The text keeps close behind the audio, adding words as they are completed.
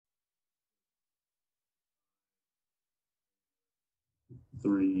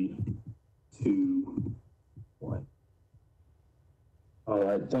3, 2, 1. All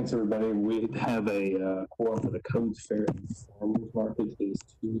right, thanks everybody. We have a quorum for the Codes Fair and Farmers Market. It is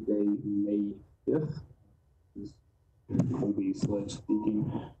Tuesday, May 5th. This is Colby Sledge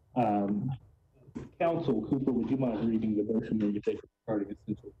speaking. Council Cooper, would you mind reading the motion that you take regarding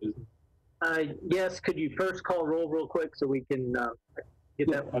essential business? Yes, could you first call roll real quick so we can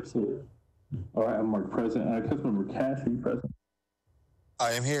get that? Absolutely. All right, I'm Mark present. Councilmember Cash, are you present?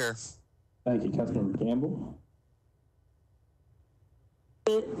 I am here. Thank you. Councilmember Gamble?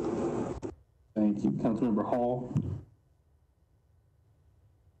 Thank you. Councilmember Hall?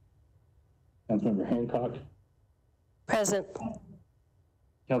 Councilmember Hancock? Present.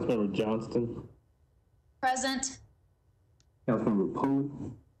 Councilmember Johnston? Present. Councilmember Poet?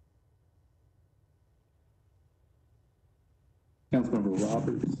 Councilmember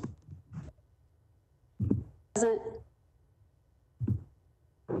Roberts? Present.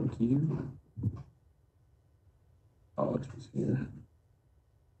 Thank you. Apologies here.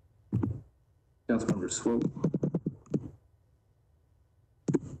 Councilmember Swope?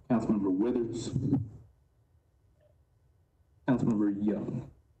 Councilmember Withers? Councilmember Young?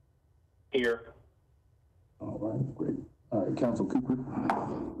 Here. All right, great. All right, Council Cooper?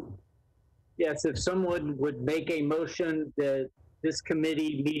 Yes, if someone would make a motion that this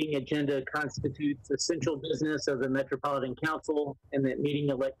committee meeting agenda constitutes essential business of the Metropolitan Council and that meeting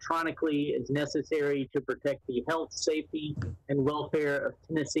electronically is necessary to protect the health, safety, and welfare of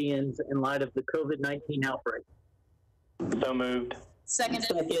Tennesseans in light of the COVID-19 outbreak. So moved. Second.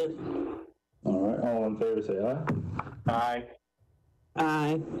 All right, all in favor say aye. Aye.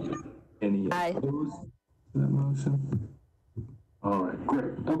 Aye. Any Aye. opposed to that motion? All right,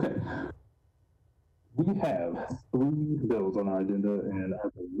 great. Okay. We have 3 bills on our agenda, and I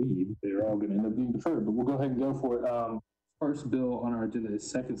believe they're all going to end up being deferred, but we'll go ahead and go for it. First bill on our agenda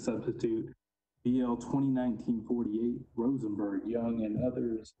is second substitute, BL 2019-48, Rosenberg, Young, and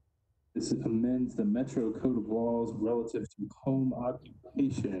others. This amends the Metro Code of Laws relative to home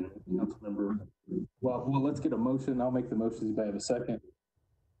occupation. Councilmember, well, let's get a motion. I'll make the motion. If I have a second.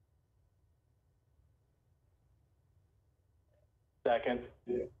 Second.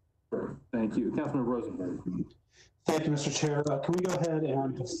 Yeah. Thank you. Councilmember Rosenberg. Thank you, Mr. Chair. Can we go ahead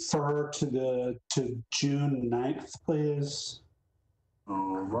and defer to June 9th, please?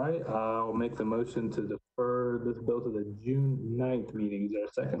 All right. I'll make the motion to defer this bill to the June 9th meeting. Is there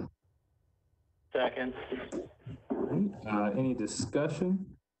a second? Second. Any discussion?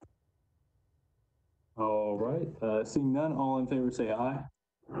 All right. Seeing none, all in favor say aye.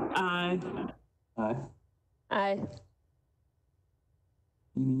 Aye. Aye. Aye.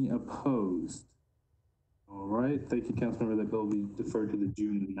 Any opposed? All right. Thank you, Councilmember. That bill will be deferred to the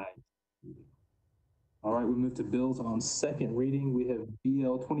June 9th meeting. All right. We move to bills on second reading. We have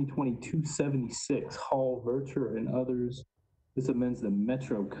BL 2020-276, Hall, Vircher, and others. This amends the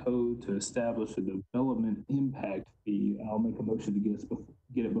Metro Code to establish a development impact fee. I'll make a motion to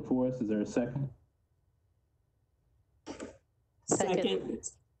get it before us. Is there a second? Second.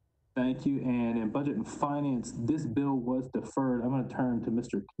 Thank you. And in Budget and Finance, this bill was deferred. I'm going to turn to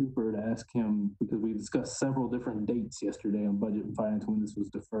Mr. Cooper to ask him, because we discussed several different dates yesterday on Budget and Finance when this was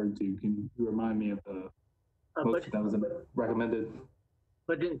deferred to. Can you remind me of the motion that was recommended?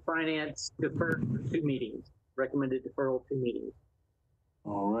 Budget and Finance deferred for 2 meetings. Recommended deferral 2 meetings.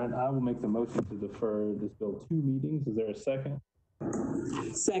 All right. I will make the motion to defer this bill 2 meetings. Is there a second?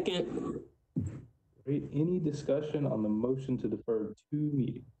 Second. Great. Any discussion on the motion to defer 2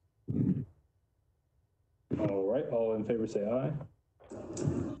 meetings? All right. All in favor say aye.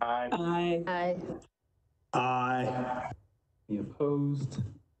 Aye. Aye. Aye. Aye. Any opposed?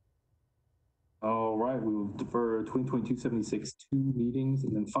 All right. We will defer 2022-76 2 meetings.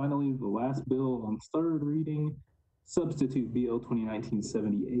 And then finally, the last bill on third reading, substitute BL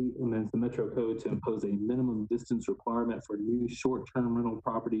 2019-78, amends the Metro Code to impose a minimum distance requirement for new short-term rental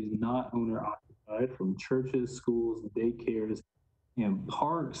properties not owner-occupied from churches, schools, daycares, and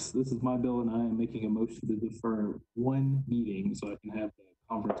parks. This is my bill, and I am making a motion to defer 1 meeting so I can have the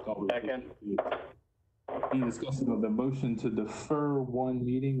conference call. Second. Any discussion of the motion to defer 1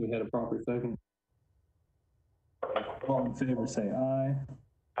 meeting? We had a proper second. All in favor say aye.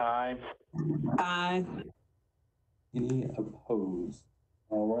 Aye. Aye. Any opposed?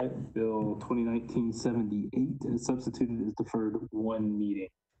 All right. Bill 2019-78 is substituted as deferred 1 meeting.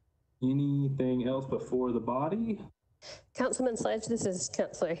 Anything else before the body? Councilman Sledge, this is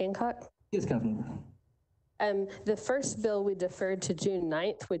Councilor Hancock. Yes, Councilmember. The first bill we deferred to June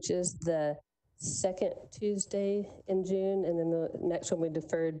 9th, which is the second Tuesday in June, and then the next one we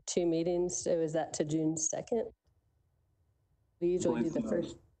deferred 2 meetings. So is that to June 2nd? We usually do the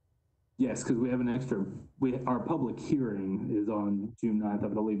first. Yes, because we have an extra, our public hearing is on June 9th, I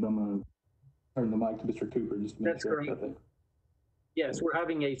believe. I'm going to turn the mic to Mr. Cooper just to make That's sure. correct. Yes, we're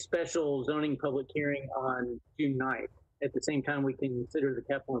having a special zoning public hearing on June 9th. At the same time, we consider the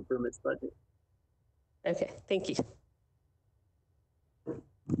capital improvements budget. Okay, thank you.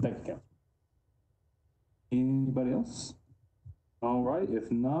 Thank you, Council. Anybody else? All right,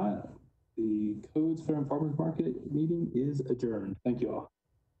 if not, the Codes Fair and Farmers Market meeting is adjourned. Thank you all.